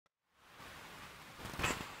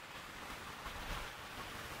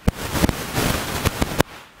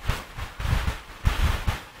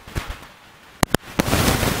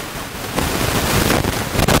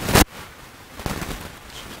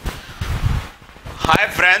Hi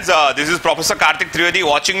friends, this is professor Kartik Trivedi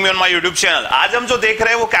watching me on my YouTube channel. आज हम जो देख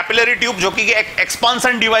रहे हैं वो कैपिलरी ट्यूब, जो कि एक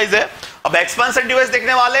एक्सपांशन डिवाइस है। अब एक्सपांशन डिवाइस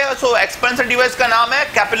देखने वाले हैं। सो एक्सपांशन डिवाइस का नाम है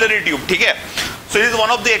कैपिलरी ट्यूब, ठीक है। So it is one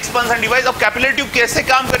of the expansion device. अब कैपिलरी ट्यूब कैसे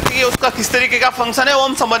काम करती है, उसका किस तरीके का फंक्शन है, वो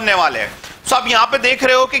हम समझने वाले हैं। सो आप यहाँ पे देख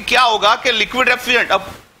रहे हो कि क्या होगा कि लिक्विड रेफ्रिजरेंट,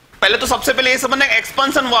 अब पहले तो सबसे पहले ये समझना है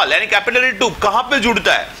एक्सपांशन वाल यानी कैपिलरी ट्यूब कहां पे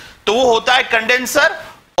जुड़ता है। तो वो होता है कंडेंसर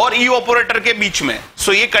और इवेपोरेटर के बीच में।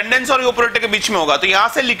 सो ये कंडेंसर और इवेपोरेटर के बीच में होगा। तो यहां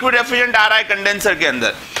से लिक्विड रेफ्रिजरेंट आ रहा है कंडेंसर के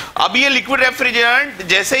अंदर। अब ये लिक्विड रेफ्रिजरेंट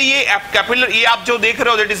जैसे ये कैपिलर, ये आप जो देख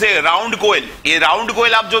रहे हो दैट इज ए राउंड कोयल। ये राउंड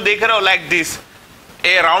कोयल आप जो देख रहे हो लाइक दिस,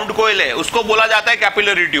 ए राउंड कोयल है, उसको बोला जाता है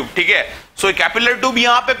कैपिलरी ट्यूब, ठीक है। सो कैपिलरी ट्यूब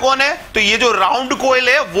यहाँ पे कौन है, तो ये जो राउंड कोयल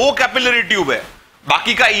है वो कैपिलरी ट्यूब है।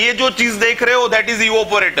 बाकी का ये जो चीज देख रहे हो दैट इज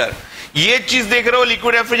इवेपोरेटर। ये चीज देख रहे हो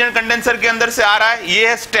लिक्विड रेफ्रिजरेंट कंडेंसर के अंदर से आ रहा है, ये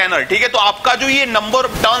है स्टेनर, ठीक है। तो आपका जो ये नंबर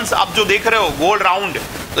ऑफ टर्न्स आप जो देख रहे हो गोल राउंड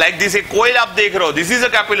लाइक दिस, एक कोयल आप देख रहे हो, this is a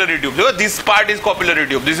capillary tube. This part is capillary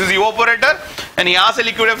tube, this is evaporator and यहां से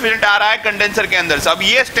लिक्विड रेफ्रिजरेंट आ रहा है कंडेंसर के अंदर से। अब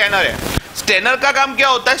ये स्टेनर है। स्टेनर का काम क्या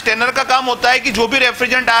होता है, स्टेनर का काम होता है कि जो भी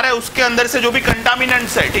रेफ्रिजरेंट आ रहा है उसके अंदर से जो भी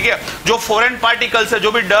कंटामिनेंट्स है, ठीक है, जो फॉरेन पार्टिकल्स है,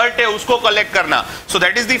 जो भी डर्ट है, उसको कलेक्ट करना। So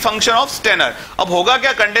that is the function of Steiner. अब होगा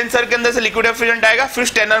क्या, कंडेंसर के अंदर से लिक्विड रेफ्रिजरेंट आएगा, फिर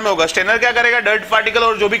स्टेनर में होगा। स्टेनर क्या करेगा, डर्ट पार्टिकल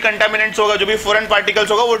और जो भी कंटामिनेंट्स होगा, जो भी फॉरेन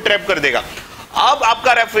पार्टिकल्स होगा, वो ट्रैप कर देगा। अब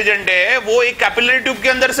आपका रेफ्रिजरेंट है वो एक कैपिलरी ट्यूब के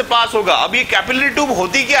अंदर से पास होगा। अब ये कैपिलरी ट्यूब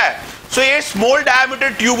होती क्या है, सो ये स्मॉल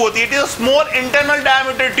डायमीटर ट्यूब होती है। It is a small internal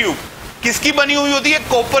diameter tube. किसकी बनी हुई होती है,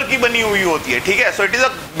 कॉपर की बनी हुई होती है, ठीक है। So it is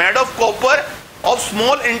made of copper of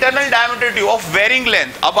small internal diameter tube of varying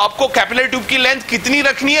length. अब आपको कैपिलरी ट्यूब की लेंथ कितनी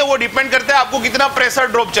रखनी है वो डिपेंड करता है आपको कितना प्रेशर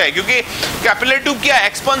ड्रॉप चाहिए, क्योंकि कैपिलरी ट्यूब क्या है,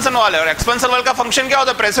 एक्सपेंशन वाल है, और एक्सपेंशन वाल का फंक्शन क्या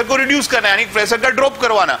होता है, प्रेशर को रिड्यूस करना है, यानी प्रेशर का ड्रॉप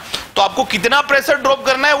करवाना। तो आपको कितना प्रेशर ड्रॉप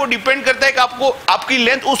करना है वो डिपेंड करता है कि आपको आपकी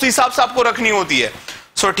लेंथ उस हिसाब से आपको रखनी होती है।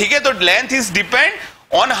 सो ठीक है, तो length is depend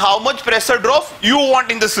on how much pressure drop you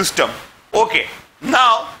want in the system. Okay,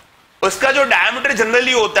 now उसका जो डायमीटर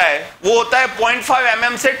जनरली होता है वो होता है 0.5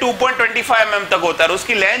 mm से 2.25 mm तक होता है, और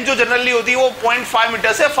उसकी लेंथ जो जनरली होती है वो 0.5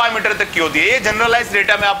 मीटर से 5 मीटर तक की होती है। ये जनरलाइज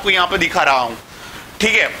डेटा मैं आपको यहाँ पे दिखा रहा हूं,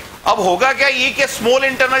 ठीक है। अब होगा क्या, ये क्या स्मॉल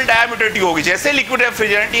इंटरनल डायमीटर ट्यूब होगी। जैसे लिक्विड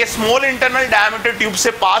रेफ्रिजरेंट ये स्मॉल इंटरनल डायमीटर ट्यूब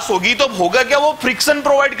से पास होगी तो होगा क्या, वो फ्रिक्शन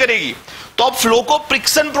प्रोवाइड करेगी। तो अब फ्लो को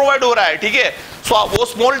फ्रिक्शन प्रोवाइड हो रहा है, ठीक है। सो वो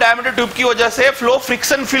स्मॉल डायमीटर ट्यूब की वजह से फ्लो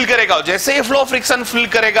फ्रिक्शन फील करेगा। जैसे ही फ्लो फ्रिक्शन फील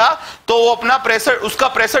करेगा तो वो अपना प्रेशर, उसका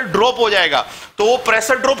प्रेशर ड्रॉप हो जाएगा। तो वो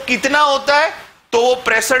प्रेशर ड्रॉप कितना होता है, तो वो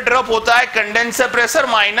प्रेशर ड्रॉप होता है condenser pressure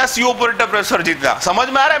minus evaporator pressure जितना। समझ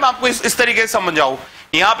में आ रहा है, मैं आपको इस तरीके से समझाऊं।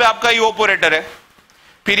 यहाँ पे आपका इवेपोरेटर है,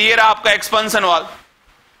 फिर ये रहा आपका एक्सपेंशन वाल,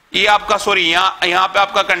 ये आपका सॉरी यहाँ पे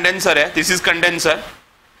आपका कंडेंसर है, दिस इज कंडेंसर।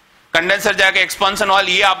 कंडेंसर जाके एक्सपेंशन वाल,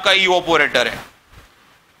 ये आपका इवेपोरेटर है,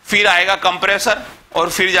 फिर आएगा कंप्रेसर और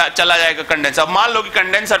फिर चला जाएगा कंडेंसर। अब मान लो कि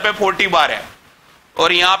कंडेंसर पे 40 बार है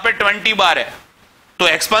और यहाँ पे 20 बार है, तो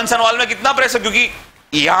एक्सपेंशन वाल में कितना प्रेशर, क्योंकि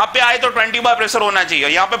यहाँ पे आए तो 20 बार प्रेशर होना चाहिए,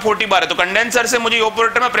 यहाँ पे 40 बार है, तो कंडेंसर से मुझे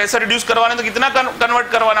इवेपोरेटर में प्रेशर रिड्यूस करवाना तो कितना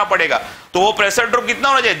कन्वर्ट करवाना पड़ेगा, तो वो प्रेशर ड्रॉप कितना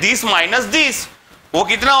होना चाहिए, दिस माइनस दिस, वो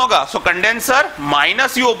कितना होगा, सो कंडेंसर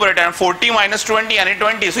माइनस इवेपोरेटर, 40 माइनस 20 यानी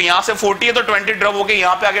 20। सो यहाँ से 40 है तो 20 ड्रॉप होके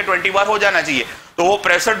यहाँ पे आगे 20 बार हो जाना चाहिए। तो वो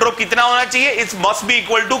प्रेशर ड्रॉप कितना होना चाहिए, it's must be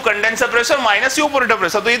equal to condenser pressure minus evaporator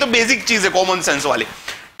pressure. तो ये तो बेसिक चीज है, कॉमन सेंस वाली,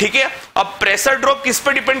 ठीक है। अब प्रेशर ड्रॉप किस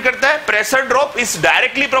पे डिपेंड करता है, pressure drop is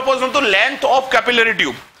directly proportional to length of capillary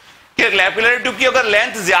tube. Capillary tube की अगर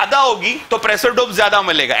लेंथ ज्यादा होगी तो प्रेशर ड्रॉप ज्यादा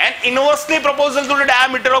मिलेगा, and inversely proportional to the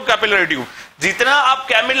diameter of capillary tube. जितना आप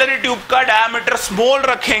कैपिलरी ट्यूब का डायमीटर स्मॉल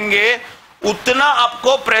रखेंगे उतना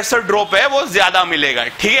आपको प्रेशर ड्रॉप है वो ज्यादा मिलेगा,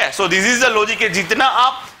 ठीक है। So this is the logic, जितना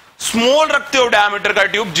आप स्मॉल रखते हो डायमीटर का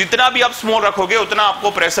ट्यूब, जितना भी आप स्मॉल रखोगे उतना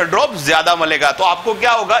आपको प्रेशर ड्रॉप ज्यादा मिलेगा। तो आपको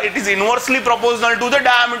क्या होगा, it is inversely proportional to the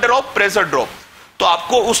diameter of pressure drop. तो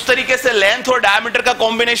आपको उस तरीके से लेंथ और डायमीटर का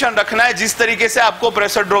कॉम्बिनेशन रखना है जिस तरीके से आपको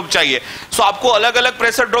प्रेशर ड्रॉप चाहिए। सो आपको अलग अलग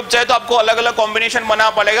प्रेशर ड्रॉप चाहिए तो आपको अलग अलग कॉम्बिनेशन बनाना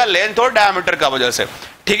पड़ेगा लेंथ और डायमीटर का वजह से,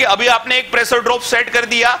 ठीक है। अभी आपने एक प्रेशर ड्रॉप सेट कर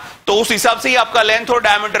दिया तो उस हिसाब से ही आपका लेंथ और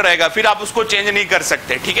डायमीटर रहेगा, फिर आप उसको चेंज नहीं कर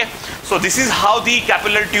सकते, ठीक है। So this is how the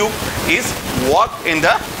capillary tube is work in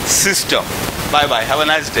the system. Bye bye, have a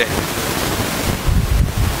nice day.